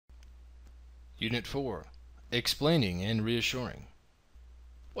Unit 4. Explaining and reassuring.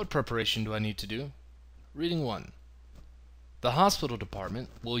 What preparation do I need to do? Reading 1. The hospital department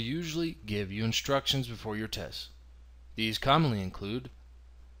will usually give you instructions before your test. These commonly include: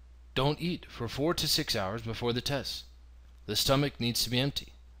 don't eat for 4 to 6 hours before the test. The stomach needs to be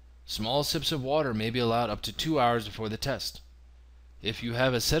empty. Small sips of water may be allowed up to 2 hours before the test. If you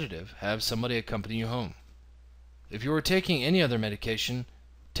have a sedative, have somebody accompany you home. If you are taking any other medication,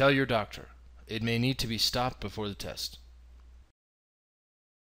 tell your doctor. It may need to be stopped before the test.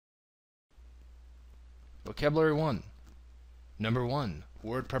 Vocabulary 1. Number 1,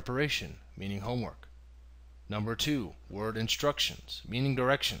 word preparation, meaning homework. Number 2, word instructions, meaning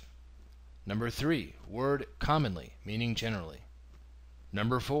direction. Number 3, word commonly, meaning generally.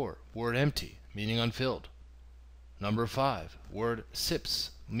 Number 4, word empty, meaning unfilled. Number 5, word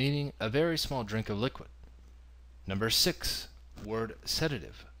sips, meaning a very small drink of liquid. Number 6, word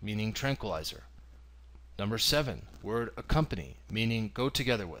sedative, meaning tranquilizer. Number 7, word accompany, meaning go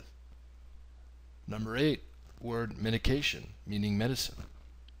together with. Number 8, word medication, meaning medicine.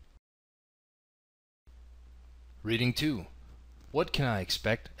 Reading 2. What can I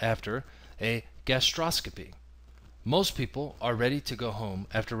expect after a gastroscopy? Most people are ready to go home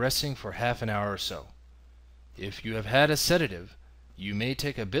after resting for half an hour or so. If you have had a sedative, you may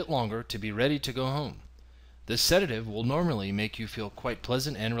take a bit longer to be ready to go home. The sedative will normally make you feel quite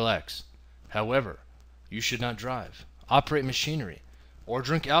pleasant and relaxed. However, you should not drive, operate machinery, or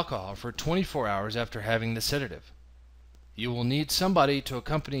drink alcohol for 24 hours after having the sedative. You will need somebody to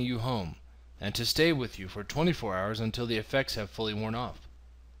accompany you home and to stay with you for 24 hours until the effects have fully worn off.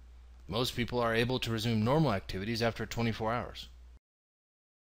 Most people are able to resume normal activities after 24 hours.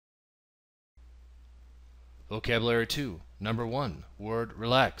 Vocabulary 2. Number 1, word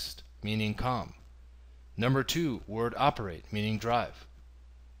relaxed, meaning calm. Number 2, word operate, meaning drive.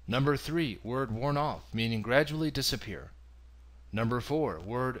 Number 3, word worn off, meaning gradually disappear. Number 4,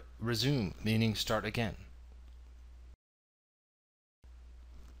 word resume, meaning start again.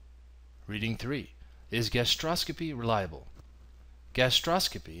 Reading 3. Is gastroscopy reliable?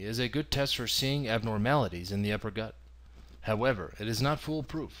 Gastroscopy is a good test for seeing abnormalities in the upper gut. However, it is not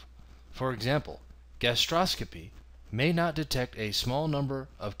foolproof. For example, gastroscopy may not detect a small number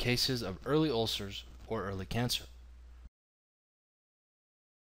of cases of early ulcers or early cancer.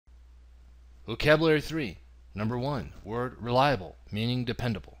 Vocabulary 3. Number 1, word reliable, meaning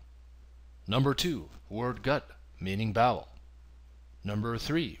dependable. Number 2, word gut, meaning bowel. Number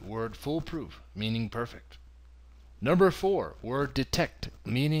 3, word foolproof, meaning perfect. Number 4, word detect,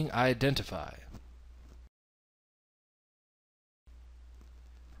 meaning identify.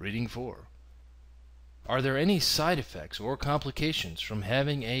 Reading 4. Are there any side effects or complications from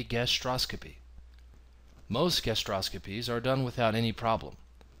having a gastroscopy? Most gastroscopies are done without any problem.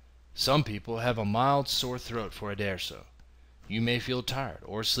 Some people have a mild sore throat for a day or so. You may feel tired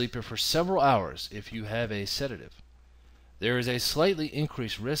or sleepy for several hours if you have a sedative. There is a slightly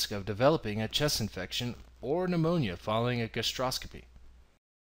increased risk of developing a chest infection or pneumonia following a gastroscopy.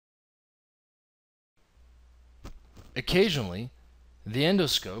 Occasionally, the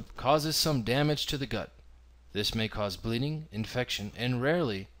endoscope causes some damage to the gut. This may cause bleeding, infection, and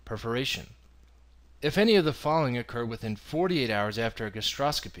rarely perforation. If any of the following occur within 48 hours after a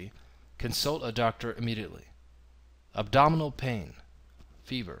gastroscopy, consult a doctor immediately: abdominal pain,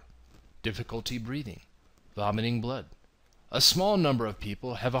 fever, difficulty breathing, vomiting blood. A small number of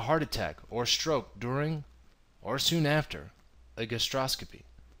people have a heart attack or stroke during or soon after a gastroscopy.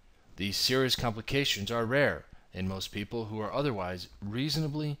 These serious complications are rare in most people who are otherwise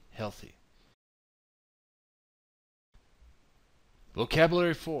reasonably healthy.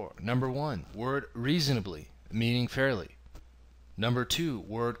 Vocabulary 4. Number 1, word reasonably, meaning fairly. Number 2,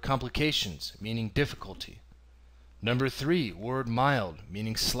 word complications, meaning difficulty. Number 3, word mild,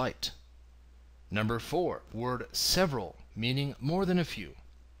 meaning slight. Number 4, word several, meaning more than a few.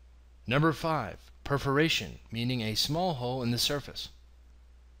 Number 5, perforation, meaning a small hole in the surface.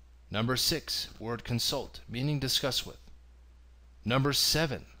 Number 6, word consult, meaning discuss with. Number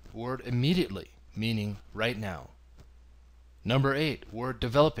 7, word immediately, meaning right now. Number 8, word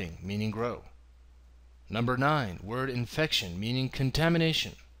developing, meaning grow. Number 9, word infection, meaning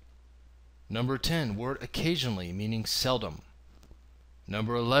contamination. Number 10, word occasionally, meaning seldom.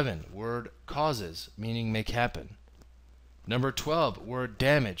 Number 11, word causes, meaning make happen. Number 12, word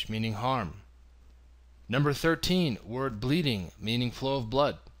damage, meaning harm. Number 13, word bleeding, meaning flow of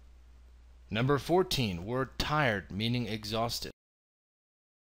blood. Number 14, word tired, meaning exhausted.